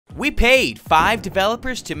We paid 5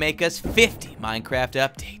 developers to make us 50 Minecraft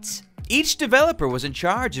updates. Each developer was in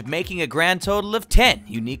charge of making a grand total of 10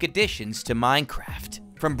 unique additions to Minecraft.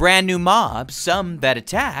 From brand new mobs, some that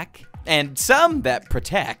attack, and some that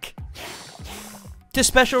protect, to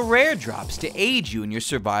special rare drops to aid you in your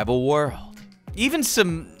survival world. Even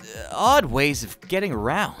some odd ways of getting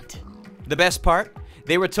around. The best part?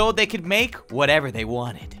 They were told they could make whatever they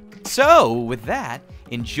wanted. So, with that,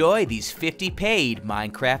 enjoy these 50 paid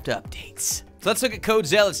Minecraft updates. So let's look at Code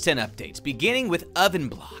Zealot's 10 updates, beginning with oven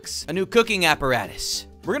blocks, a new cooking apparatus.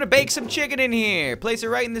 We're gonna bake some chicken in here. Place it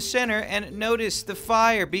right in the center and notice the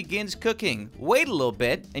fire begins cooking. Wait a little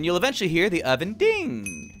bit and you'll eventually hear the oven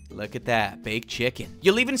ding. Look at that, baked chicken.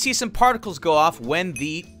 You'll even see some particles go off when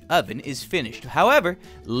the oven is finished. However,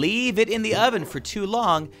 leave it in the oven for too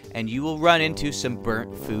long and you will run into some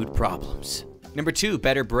burnt food problems. Number 2,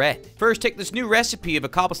 better bread. First, take this new recipe of a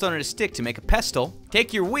cobblestone and a stick to make a pestle.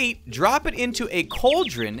 Take your wheat, drop it into a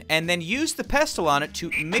cauldron, and then use the pestle on it to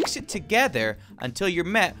mix it together until you're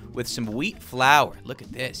met with some wheat flour. Look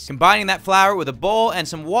at this. Combining that flour with a bowl and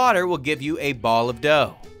some water will give you a ball of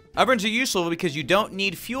dough. Ovens are useful because you don't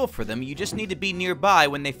need fuel for them, you just need to be nearby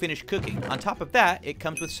when they finish cooking. On top of that, it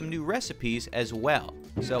comes with some new recipes as well.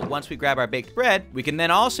 So once we grab our baked bread, we can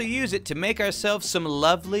then also use it to make ourselves some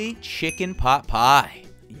lovely chicken pot pie.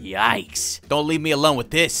 Yikes. Don't leave me alone with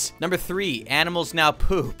this. Number 3, animals now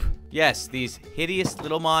poop. Yes, these hideous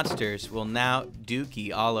little monsters will now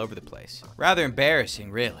dookie all over the place. Rather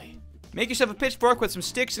embarrassing, really. Make yourself a pitchfork with some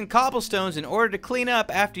sticks and cobblestones in order to clean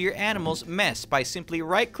up after your animal's mess by simply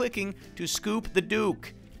right-clicking to scoop the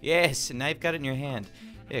duke. Yes, and now you've got it in your hand.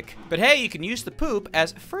 Ick. But hey, you can use the poop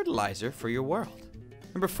as fertilizer for your world.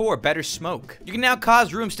 Number 4, better smoke. You can now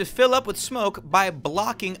cause rooms to fill up with smoke by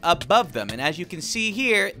blocking above them. And as you can see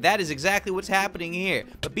here, that is exactly what's happening here.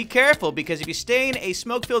 But be careful, because if you stay in a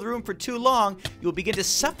smoke-filled room for too long, you'll begin to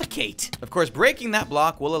suffocate. Of course, breaking that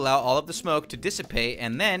block will allow all of the smoke to dissipate,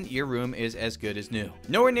 and then your room is as good as new.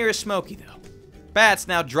 Nowhere near as smoky, though. Bats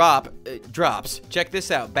now drops. Check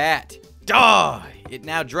this out, bat. Duh! It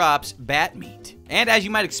now drops bat meat. And as you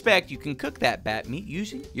might expect, you can cook that bat meat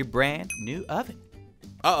using your brand new oven.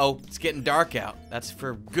 Uh-oh, it's getting dark out. That's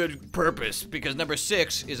for good purpose, because number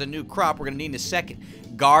 6 is a new crop we're gonna need in a second.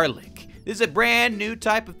 Garlic. This is a brand new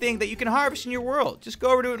type of thing that you can harvest in your world. Just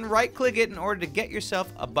go over to it and right-click it in order to get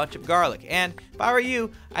yourself a bunch of garlic. And if I were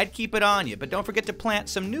you, I'd keep it on you, but don't forget to plant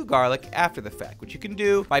some new garlic after the fact, which you can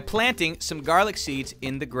do by planting some garlic seeds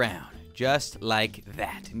in the ground. Just like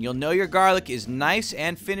that. And you'll know your garlic is nice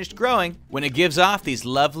and finished growing when it gives off these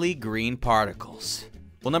lovely green particles.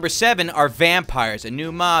 Well, number 7 are vampires, a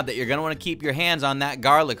new mob that you're going to want to keep your hands on that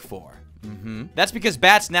garlic for. That's because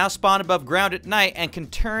bats now spawn above ground at night and can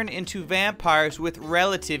turn into vampires with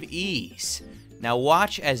relative ease. Now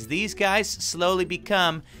watch as these guys slowly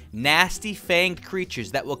become nasty fanged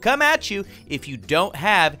creatures that will come at you if you don't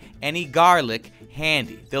have any garlic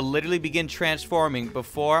handy. They'll literally begin transforming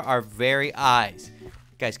before our very eyes.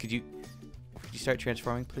 Guys, could you start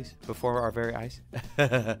transforming, please? Before our very eyes?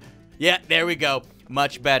 Yeah, there we go.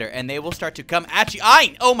 Much better. And they will start to come at you.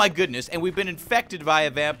 Oh my goodness. And we've been infected by a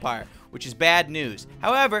vampire, which is bad news.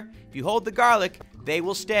 However, if you hold the garlic, they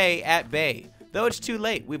will stay at bay. Though it's too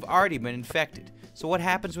late, we've already been infected. So what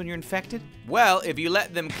happens when you're infected? Well, if you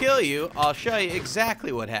let them kill you, I'll show you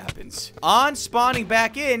exactly what happens. On spawning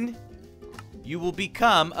back in, you will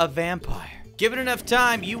become a vampire. Given enough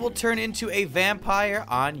time, you will turn into a vampire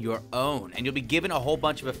on your own, and you'll be given a whole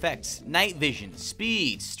bunch of effects. Night vision,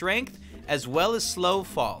 speed, strength, as well as slow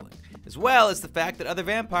falling. As well as the fact that other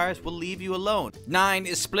vampires will leave you alone. 9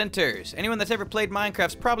 is splinters. Anyone that's ever played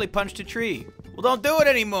Minecraft's probably punched a tree. Well, don't do it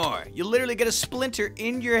anymore. You'll literally get a splinter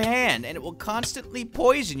in your hand, and it will constantly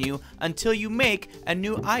poison you until you make a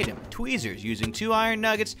new item. Tweezers, using 2 iron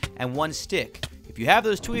nuggets and 1 stick. If you have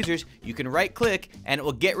those tweezers, you can right-click, and it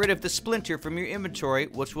will get rid of the splinter from your inventory,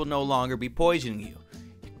 which will no longer be poisoning you.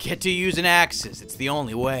 Get to using axes. It's the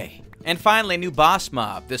only way. And finally, a new boss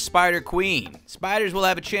mob, the Spider Queen. Spiders will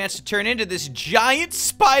have a chance to turn into this giant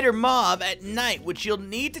spider mob at night, which you'll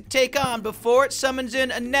need to take on before it summons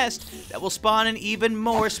in a nest that will spawn in even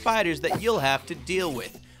more spiders that you'll have to deal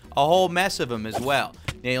with. A whole mess of them as well.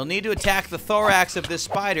 Now, you'll need to attack the thorax of this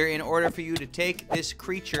spider in order for you to take this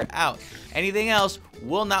creature out. Anything else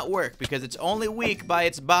will not work because it's only weak by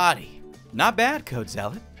its body. Not bad, Code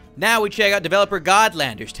Zealot. Now we check out developer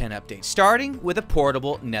Godlander's 10 updates, starting with a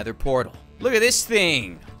portable nether portal. Look at this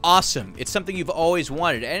thing. awesome. It's something you've always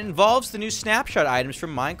wanted, and it involves the new snapshot items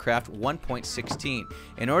from Minecraft 1.16.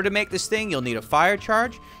 In order to make this thing, you'll need a fire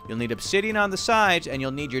charge, you'll need obsidian on the sides, and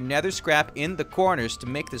you'll need your nether scrap in the corners to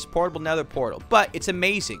make this portable nether portal. But it's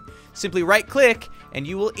amazing. Simply right-click, and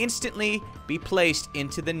you will instantly be placed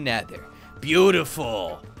into the nether.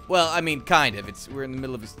 Beautiful. Well, I mean, kind of. We're in the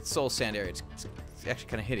middle of a soul sand area. It's actually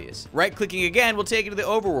kind of hideous. Right-clicking again will take you to the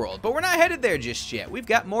overworld, but we're not headed there just yet. We've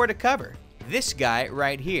got more to cover. This guy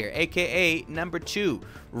right here, aka number 2,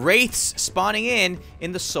 wraiths spawning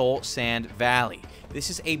in the Soul Sand Valley. This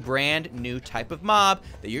is a brand new type of mob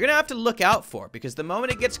that you're gonna have to look out for, because the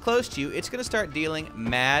moment it gets close to you, it's gonna start dealing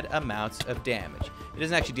mad amounts of damage. It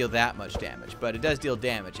doesn't actually deal that much damage, but it does deal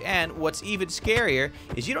damage. And what's even scarier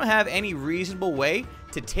is you don't have any reasonable way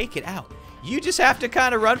to take it out. You just have to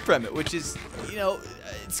kind of run from it, which is, you know,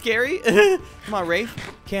 scary. Come on, Wraith.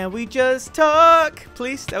 Can we just talk,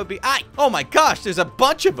 please? That would be... Oh my gosh, there's a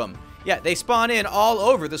bunch of them. Yeah, they spawn in all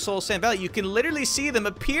over the Soul Sand Valley. You can literally see them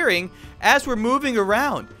appearing as we're moving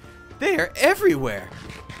around. They are everywhere.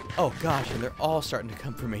 Oh gosh, and they're all starting to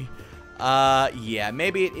come for me. Yeah,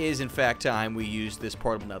 maybe it is in fact time we use this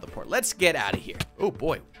portable nether portal. Let's get out of here. Oh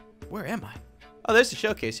boy, where am I? Oh, there's the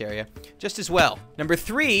showcase area, just as well. Number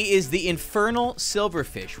 3 is the Infernal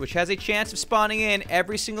Silverfish, which has a chance of spawning in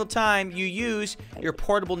every single time you use your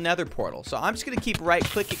portable nether portal. So I'm just gonna keep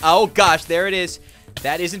right-clicking. Oh gosh, there it is.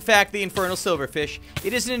 That is in fact the Infernal Silverfish.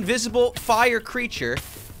 It is an invisible fire creature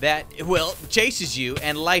that, well, chases you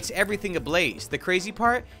and lights everything ablaze. The crazy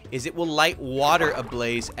part is it will light water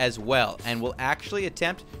ablaze as well, and will actually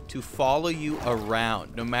attempt to follow you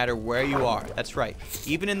around no matter where you are. That's right,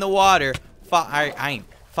 even in the water,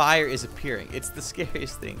 fire is appearing. It's the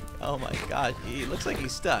scariest thing. Oh my gosh, he looks like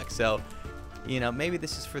he's stuck. So, you know, maybe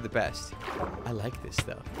this is for the best. I like this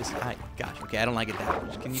though. Gosh, okay, I don't like it that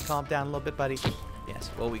much. Can you calm down a little bit, buddy?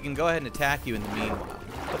 Yes. Well, we can go ahead and attack you in the meanwhile.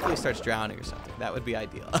 Hopefully, he starts drowning or something. That would be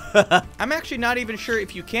ideal. I'm actually not even sure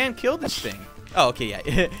if you can kill this thing. Oh, okay,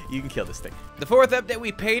 yeah, you can kill this thing. The 4th update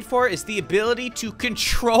we paid for is the ability to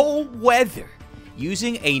control weather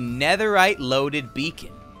using a netherite loaded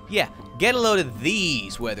beacon. Yeah, get a load of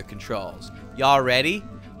these weather controls. Y'all ready?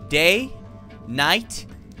 Day, night,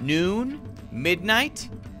 noon, midnight,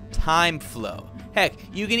 time flow. Heck,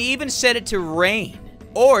 you can even set it to rain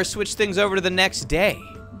or switch things over to the next day.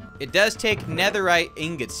 It does take netherite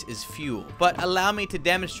ingots as fuel, but allow me to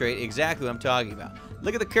demonstrate exactly what I'm talking about.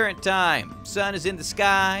 Look at the current time. Sun is in the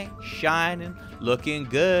sky, shining, looking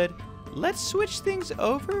good. Let's switch things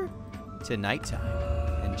over to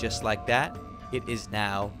nighttime. And just like that, it is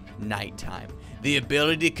now nighttime. The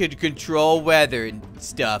ability to control weather and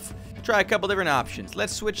stuff. Try a couple different options.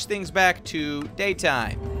 Let's switch things back to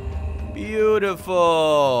daytime.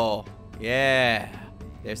 Beautiful. Yeah.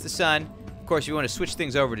 There's the sun. Of course, if you want to switch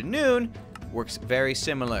things over to noon, works very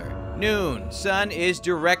similar. Noon. Sun is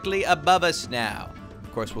directly above us now.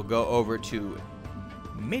 Of course, we'll go over to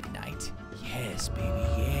midnight. Yes, baby,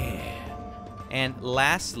 yeah. And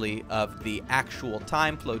lastly, of the actual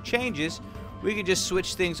time flow changes, we can just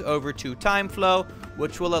switch things over to time flow,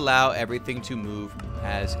 which will allow everything to move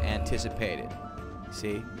as anticipated.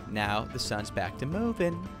 See, now the sun's back to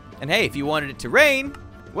moving. And hey, if you wanted it to rain,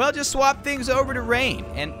 well, just swap things over to rain.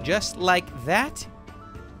 And just like that,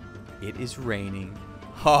 it is raining.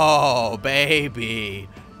 Oh, baby.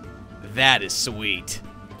 That is sweet.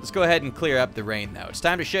 Let's go ahead and clear up the rain, though. It's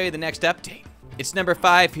time to show you the next update. It's number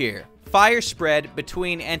 5 here. Fire spread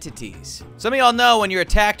between entities. Some of y'all know when you're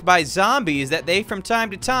attacked by zombies that they from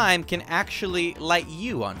time to time can actually light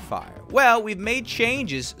you on fire. Well, we've made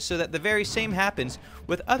changes so that the very same happens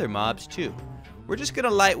with other mobs too. We're just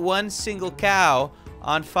gonna light one single cow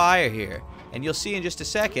on fire here, and you'll see in just a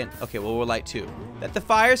second, okay, well, we'll light 2, that the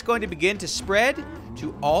fire is going to begin to spread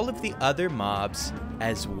to all of the other mobs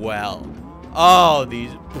as well. Oh,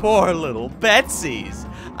 these poor little Betsies.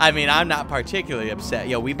 I mean, I'm not particularly upset.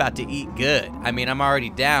 Yo, we about to eat good. I mean, I'm already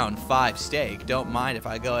down 5 steak. Don't mind if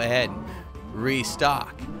I go ahead and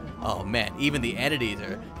restock. Oh, man, even the entities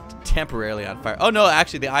are temporarily on fire. Oh, no,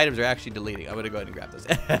 actually, the items are actually deleting. I'm going to go ahead and grab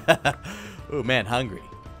those. Oh, man, hungry.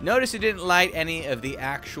 Notice it didn't light any of the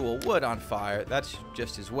actual wood on fire. That's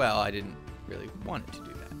just as well. I didn't really want it to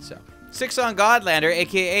do that. So 6 on Godlander,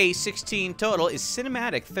 aka 16 total, is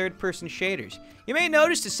cinematic third-person shaders. You may have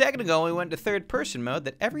noticed a second ago when we went to third-person mode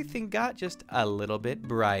that everything got just a little bit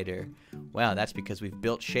brighter. Well, that's because we've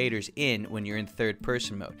built shaders in when you're in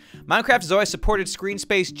third-person mode. Minecraft has always supported screen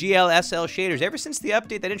space GLSL shaders ever since the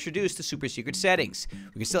update that introduced the super secret settings.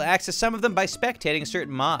 We can still access some of them by spectating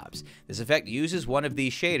certain mobs. This effect uses one of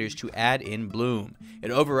these shaders to add in bloom.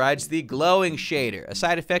 It overrides the glowing shader. A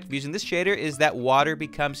side effect of using this shader is that water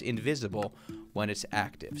becomes invisible when it's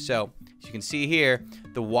active. So, as you can see here,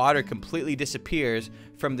 the water completely disappears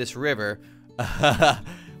from this river.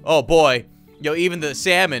 Oh boy, even the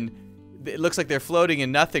salmon, it looks like they're floating in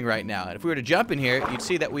nothing right now. And if we were to jump in here, you'd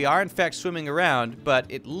see that we are in fact swimming around, but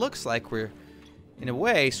it looks like we're, in a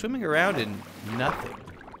way, swimming around in nothing.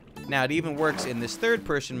 Now, it even works in this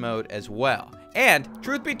third-person mode as well. And,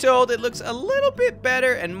 truth be told, it looks a little bit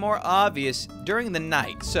better and more obvious during the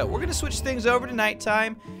night. So, we're going to switch things over to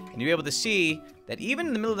nighttime, and you'll be able to see that even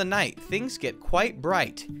in the middle of the night, things get quite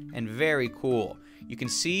bright and very cool. You can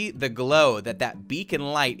see the glow that beacon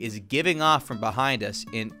light is giving off from behind us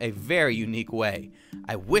in a very unique way.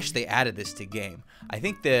 I wish they added this to game. I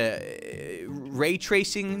think the ray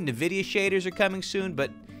tracing NVIDIA shaders are coming soon,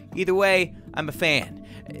 but either way, I'm a fan.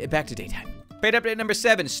 Back to daytime. Great update number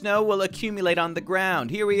 7, snow will accumulate on the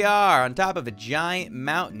ground. Here we are on top of a giant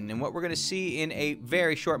mountain, and what we're going to see in a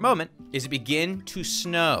very short moment is it begin to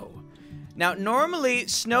snow. Now, normally,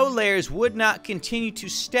 snow layers would not continue to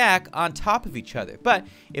stack on top of each other, but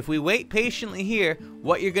if we wait patiently here,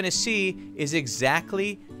 what you're going to see is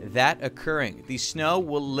exactly that occurring. The snow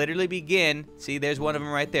will literally begin, see, there's one of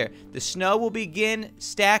them right there. The snow will begin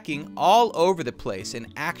stacking all over the place and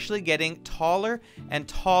actually getting taller and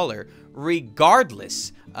taller,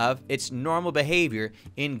 regardless of its normal behavior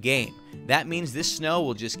in game. That means this snow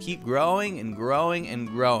will just keep growing and growing and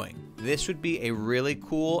growing. This would be a really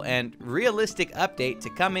cool and realistic update to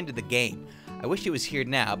come into the game. I wish it was here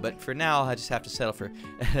now, but for now I'll just have to settle for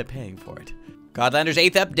paying for it. Godlander's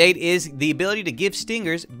 8th update is the ability to give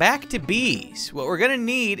stingers back to bees. What we're going to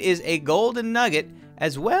need is a golden nugget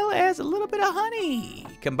as well as a little bit of honey.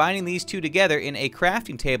 Combining these two together in a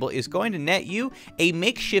crafting table is going to net you a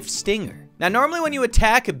makeshift stinger. Now, normally when you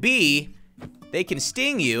attack a bee, they can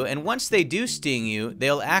sting you, and once they do sting you,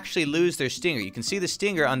 they'll actually lose their stinger. You can see the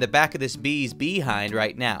stinger on the back of this bee's behind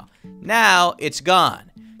right now. Now, it's gone.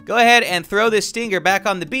 Go ahead and throw this stinger back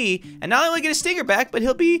on the bee, and not only get a stinger back, but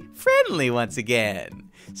he'll be friendly once again.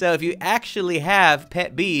 So if you actually have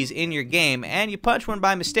pet bees in your game and you punch one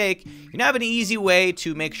by mistake, you now have an easy way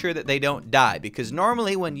to make sure that they don't die, because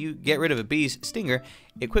normally when you get rid of a bee's stinger,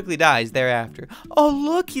 it quickly dies thereafter. Oh,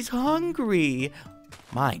 look, he's hungry.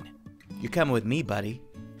 Mine. You're coming with me, buddy.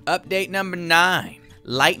 Update number 9.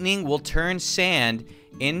 Lightning will turn sand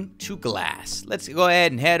into glass. Let's go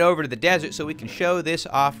ahead and head over to the desert so we can show this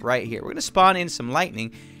off right here. We're going to spawn in some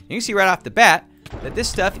lightning. And you can see right off the bat that this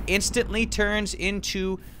stuff instantly turns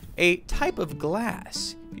into a type of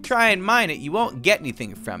glass. If you try and mine it, you won't get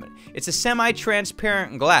anything from it. It's a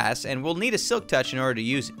semi-transparent glass, and we'll need a silk touch in order to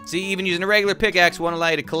use it. See, even using a regular pickaxe won't allow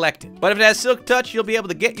you to collect it. But if it has silk touch, you'll be able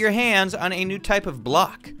to get your hands on a new type of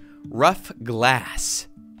block. Rough glass.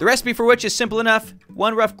 The recipe for which is simple enough.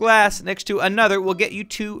 One rough glass next to another will get you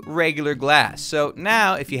 2 regular glass. So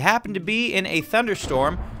now, if you happen to be in a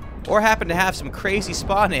thunderstorm, or happen to have some crazy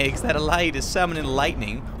spawn eggs that allow you to summon in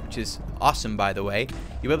lightning, which is awesome by the way,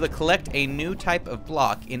 you'll be able to collect a new type of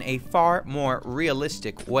block in a far more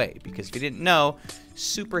realistic way. Because if you didn't know,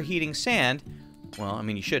 superheating sand, well, I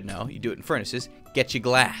mean you should know, you do it in furnaces, get you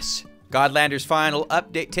glass. Godlander's final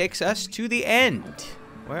update takes us to the end.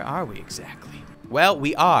 Where are we exactly? Well,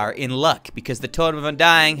 we are in luck because the Totem of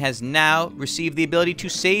Undying has now received the ability to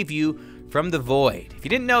save you from the void. If you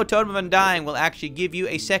didn't know, Totem of Undying will actually give you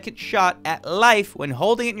a second shot at life when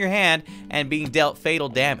holding it in your hand and being dealt fatal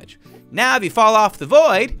damage. Now, if you fall off the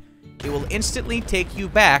void, it will instantly take you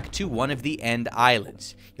back to one of the end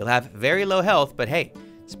islands. You'll have very low health, but hey,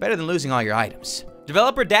 it's better than losing all your items.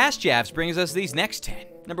 Developer Dashjavs brings us these next 10.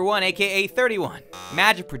 Number 1, aka 31,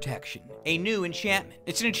 Magic Protection, a new enchantment.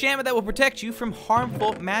 It's an enchantment that will protect you from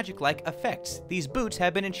harmful magic-like effects. These boots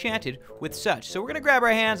have been enchanted with such. So we're gonna grab our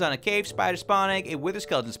hands on a cave spider spawn egg, a wither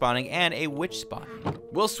skeleton spawn egg, and a witch spawn egg.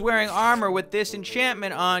 Whilst wearing armor with this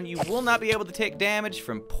enchantment on, you will not be able to take damage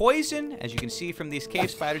from poison, as you can see from these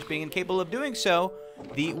cave spiders being incapable of doing so.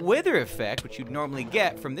 The wither effect, which you'd normally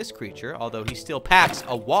get from this creature, although he still packs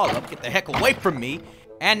a wallop, get the heck away from me,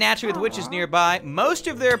 and naturally with witches nearby, most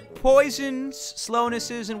of their poisons,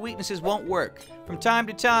 slownesses, and weaknesses won't work. From time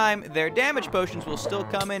to time, their damage potions will still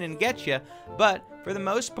come in and get you, but For the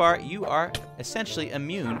most part, you are essentially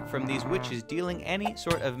immune from these witches dealing any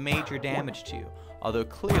sort of major damage to you, although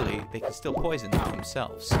clearly they can still poison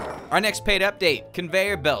themselves. Our next paid update,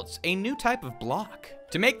 conveyor belts, a new type of block.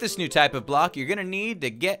 To make this new type of block, you're gonna need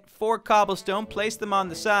to get 4 cobblestone, place them on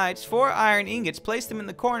the sides, 4 iron ingots, place them in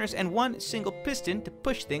the corners, and 1 single piston to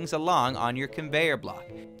push things along on your conveyor block.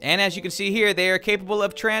 And as you can see here, they are capable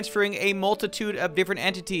of transferring a multitude of different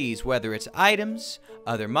entities, whether it's items,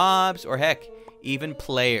 other mobs, or heck, even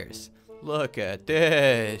players. Look at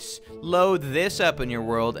this. Load this up in your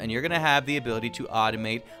world and you're gonna have the ability to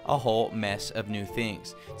automate a whole mess of new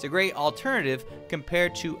things. It's a great alternative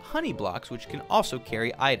compared to honey blocks, which can also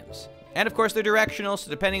carry items. And of course, they're directional, so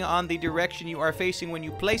depending on the direction you are facing when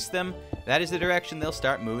you place them, that is the direction they'll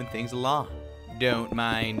start moving things along. Don't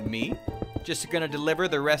mind me. Just gonna deliver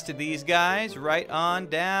the rest of these guys right on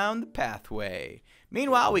down the pathway.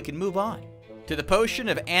 Meanwhile, we can move on to the potion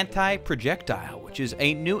of anti-projectile, which is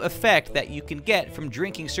a new effect that you can get from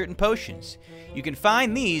drinking certain potions. You can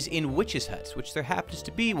find these in witches' huts, which there happens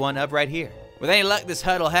to be one of right here. With any luck, this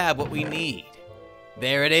hut will have what we need.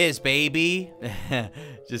 There it is, baby.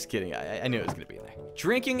 Just kidding, I knew it was gonna be there.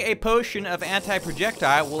 Drinking a potion of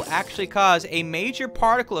anti-projectile will actually cause a major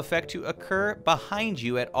particle effect to occur behind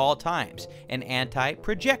you at all times. An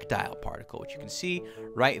anti-projectile particle, which you can see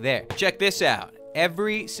right there. Check this out.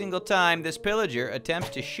 Every single time this pillager attempts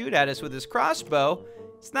to shoot at us with his crossbow,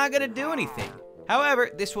 it's not gonna do anything. However,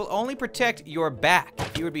 this will only protect your back.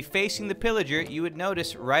 If you would be facing the pillager, you would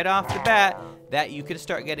notice right off the bat that you could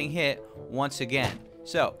start getting hit once again.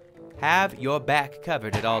 So, have your back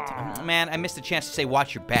covered at all times. Man, I missed a chance to say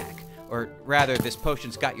watch your back. Or rather, this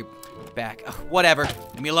potion's got your back. Ugh, whatever,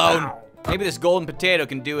 leave me alone. Maybe this golden potato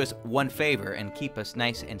can do us one favor and keep us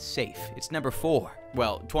nice and safe. It's number 4.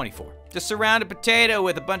 Well, 24. Just surround a potato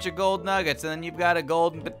with a bunch of gold nuggets, and then you've got a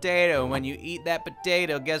golden potato. And when you eat that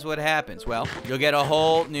potato, guess what happens? Well, you'll get a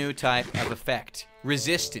whole new type of effect.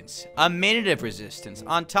 Resistance. A minute of resistance.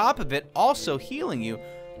 On top of it, also healing you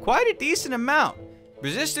quite a decent amount.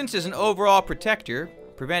 Resistance is an overall protector,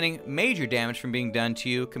 preventing major damage from being done to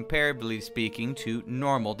you, comparably speaking to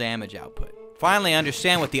normal damage output. Finally,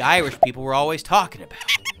 understand what the Irish people were always talking about.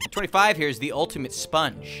 25 here is the ultimate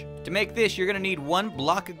sponge. To make this, you're gonna need 1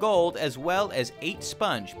 block of gold as well as 8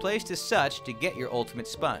 sponge, placed as such to get your ultimate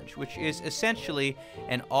sponge, which is essentially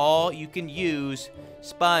an all-you-can-use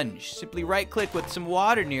sponge. Simply right-click with some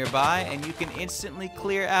water nearby, and you can instantly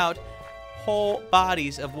clear out whole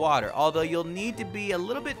bodies of water, although you'll need to be a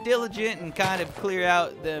little bit diligent and kind of clear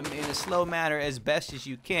out them in a slow manner as best as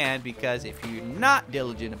you can, because if you're not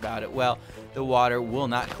diligent about it, well, the water will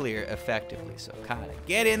not clear effectively. So kind of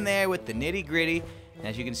get in there with the nitty-gritty, and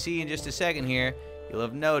as you can see in just a second here, you'll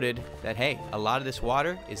have noted that, hey, a lot of this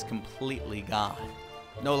water is completely gone.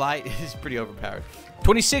 No lie, it's pretty overpowered.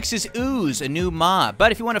 26 is Ooze, a new mob.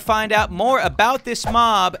 But if you want to find out more about this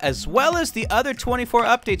mob, as well as the other 24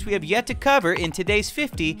 updates we have yet to cover in today's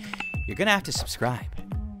 50, you're gonna have to subscribe.